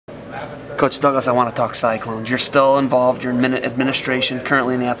Coach Douglas, I want to talk Cyclones. You're still involved. You're in administration,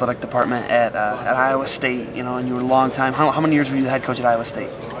 currently in the athletic department at Iowa State. You know, and you were a long time. How many years were you the head coach at Iowa State?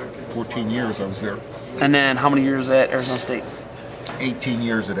 14 years I was there. And then how many years at Arizona State? 18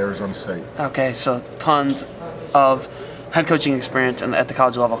 years at Arizona State. Okay, so tons of head coaching experience at the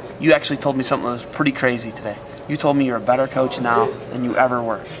college level. You actually told me something that was pretty crazy today. You told me you're a better coach now than you ever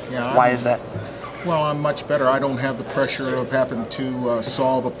were. Yeah. Why is that? Well, I'm much better. I don't have the pressure of having to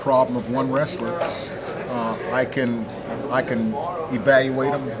solve a problem of one wrestler. I can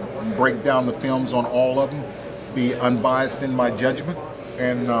evaluate them, break down the films on all of them, be unbiased in my judgment,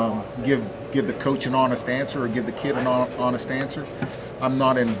 and give the coach an honest answer or give the kid an honest answer. I'm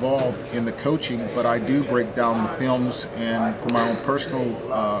not involved in the coaching, but I do break down the films and for my own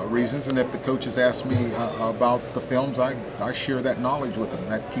personal reasons. And if the coaches ask me about the films, I share that knowledge with them.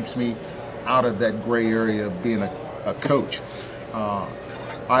 That keeps me out of that gray area of being a coach.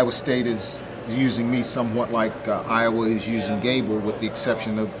 Iowa State is using me somewhat like Iowa is using Gable, with the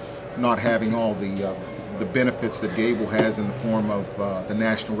exception of not having all the benefits that Gable has in the form of the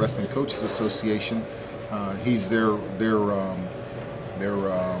National Wrestling Coaches Association. He's their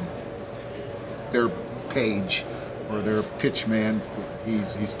page or their pitch man.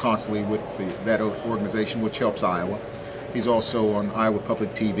 He's constantly with that organization, which helps Iowa. He's also on Iowa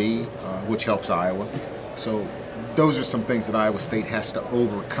Public TV, which helps Iowa. So those are some things that Iowa State has to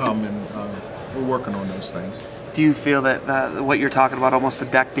overcome, and we're working on those things. Do you feel that what you're talking about, almost the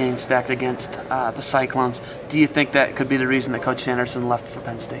deck being stacked against the Cyclones, do you think that could be the reason that Coach Sanderson left for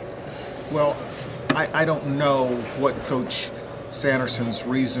Penn State? Well, I don't know what Coach Sanderson's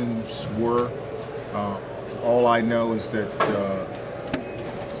reasons were. All I know is that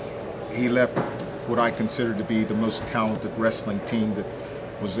he left what I consider to be the most talented wrestling team that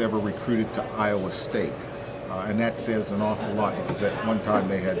was ever recruited to Iowa State. And that says an awful lot, because at one time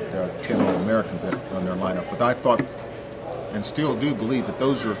they had 10 All-Americans on their lineup. But I thought, and still do believe, that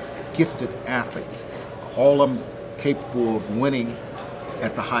those are gifted athletes, all of them capable of winning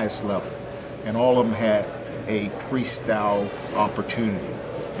at the highest level. And all of them had a freestyle opportunity.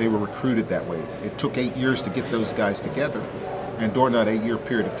 They were recruited that way. It took 8 years to get those guys together. And during that 8-year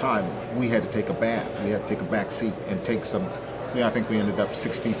period of time, we had to take a bath. We had to take a back seat and take some, I think we ended up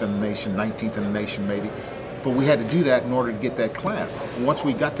 16th in the nation, 19th in the nation maybe. But we had to do that in order to get that class. Once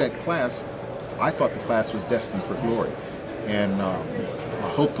we got that class, I thought the class was destined for glory. And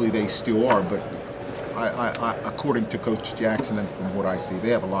hopefully they still are, but according to Coach Jackson and from what I see, they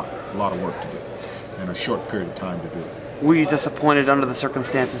have a lot of work to do in a short period of time to do it. Were you disappointed under the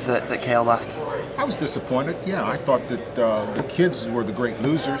circumstances that Cael left? I was disappointed, yeah. I thought that the kids were the great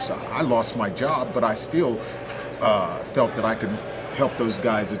losers. I lost my job, but I still felt that I could help those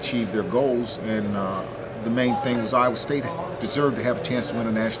guys achieve their goals. And the main thing was Iowa State deserved to have a chance to win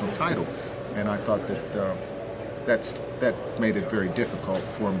a national title. And I thought that that made it very difficult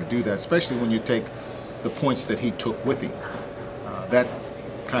for him to do that, especially when you take the points that he took with him. That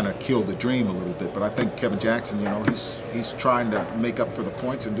kind of killed the dream a little bit. But I think Kevin Jackson, he's trying to make up for the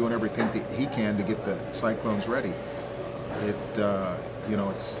points and doing everything that he can to get the Cyclones ready. It's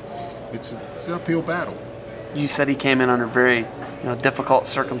an uphill battle. You said he came in under very difficult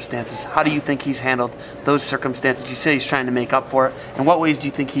circumstances. How do you think he's handled those circumstances? You say he's trying to make up for it. In what ways do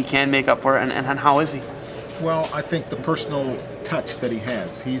you think he can make up for it, and how is he? Well, I think the personal touch that he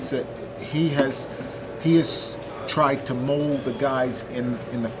has. He has tried to mold the guys in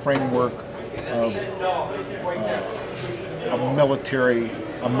the framework of a military,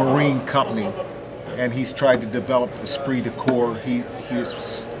 a Marine company, and he's tried to develop esprit de corps. He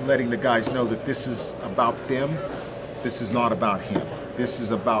is letting the guys know that this is about them. This is not about him. This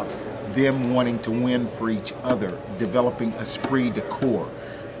is about them wanting to win for each other, developing esprit de corps.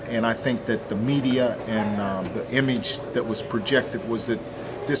 And I think that the media and the image that was projected was that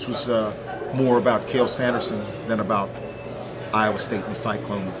this was more about Cael Sanderson than about Iowa State and the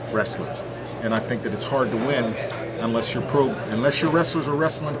Cyclone wrestlers. And I think that it's hard to win unless your wrestlers are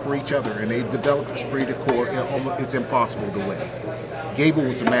wrestling for each other and they develop esprit de corps. It's impossible to win. Gable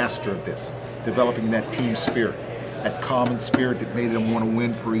was a master of this, developing that team spirit, that common spirit that made them want to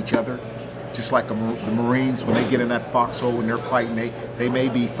win for each other. Just like the Marines, when they get in that foxhole and they're fighting, they may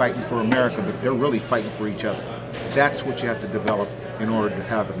be fighting for America, but they're really fighting for each other. That's what you have to develop in order to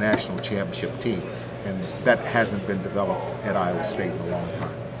have a national championship team. And that hasn't been developed at Iowa State in a long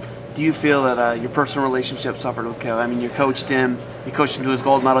time. Do you feel that your personal relationship suffered with Cael? I mean, you coached him to his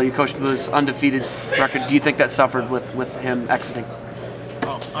gold medal, you coached him to his undefeated record. Do you think that suffered with him exiting?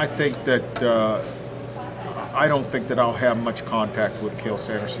 I think that I don't think that I'll have much contact with Cael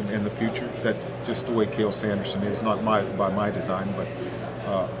Sanderson in the future. That's just the way Cael Sanderson is, not by my design, but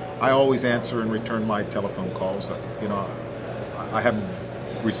I always answer and return my telephone calls. You know, I haven't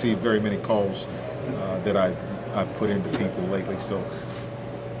received very many calls that I've put into people lately, so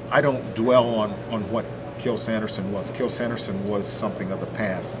I don't dwell on what Cael Sanderson was. Cael Sanderson was something of the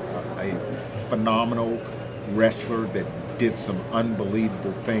past, a phenomenal wrestler that did some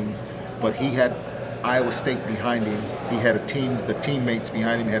unbelievable things, but he had Iowa State behind him. He had a team, the teammates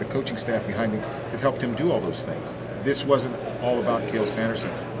behind him, he had a coaching staff behind him that helped him do all those things. This wasn't all about Cael Sanderson.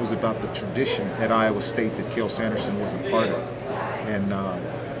 It was about the tradition at Iowa State that Cael Sanderson was a part of. And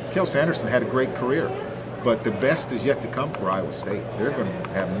Cael Sanderson had a great career, but the best is yet to come for Iowa State. They're going to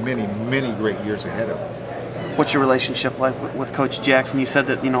have many, many great years ahead of them. What's your relationship like with Coach Jackson? You said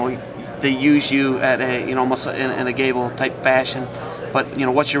that, you know, they use you at a, you know, almost in a Gable type fashion. But, you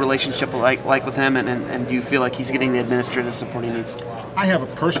know, what's your relationship like with him, and do you feel like he's getting the administrative support he needs? I have a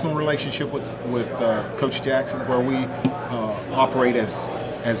personal relationship with Coach Jackson where we operate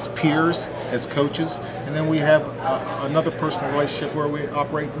as peers, as coaches, and then we have another personal relationship where we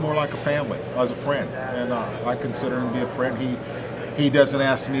operate more like a family, as a friend. And I consider him to be a friend. He doesn't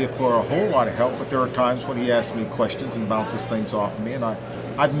ask me for a whole lot of help, but there are times when he asks me questions and bounces things off of me, and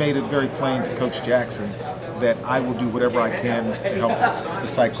I've made it very plain to Coach Jackson that I will do whatever I can to help the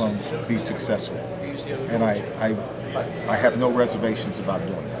Cyclones be successful. And I have no reservations about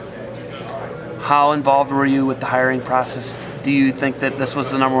doing that. How involved were you with the hiring process? Do you think that this was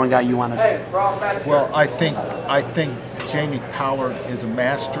the #1 guy you wanted? Well, I think Jamie Pollard is a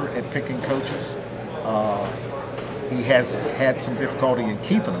master at picking coaches. He has had some difficulty in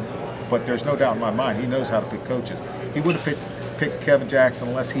keeping them, but there's no doubt in my mind he knows how to pick coaches. He wouldn't have picked Kevin Jackson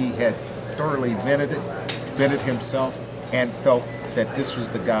unless he had thoroughly vetted himself and felt that this was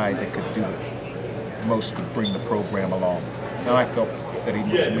the guy that could do the most to bring the program along. And I felt that he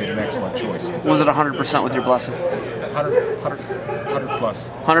made an excellent choice. Was it 100% with your blessing? 100 plus.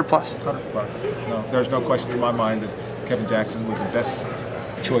 100 plus? 100 plus. No, there's no question in my mind that Kevin Jackson was the best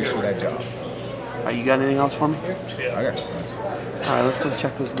choice for that job. All right, you got anything else for me? I got you guys. All right, let's go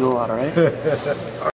check this duel out, all right?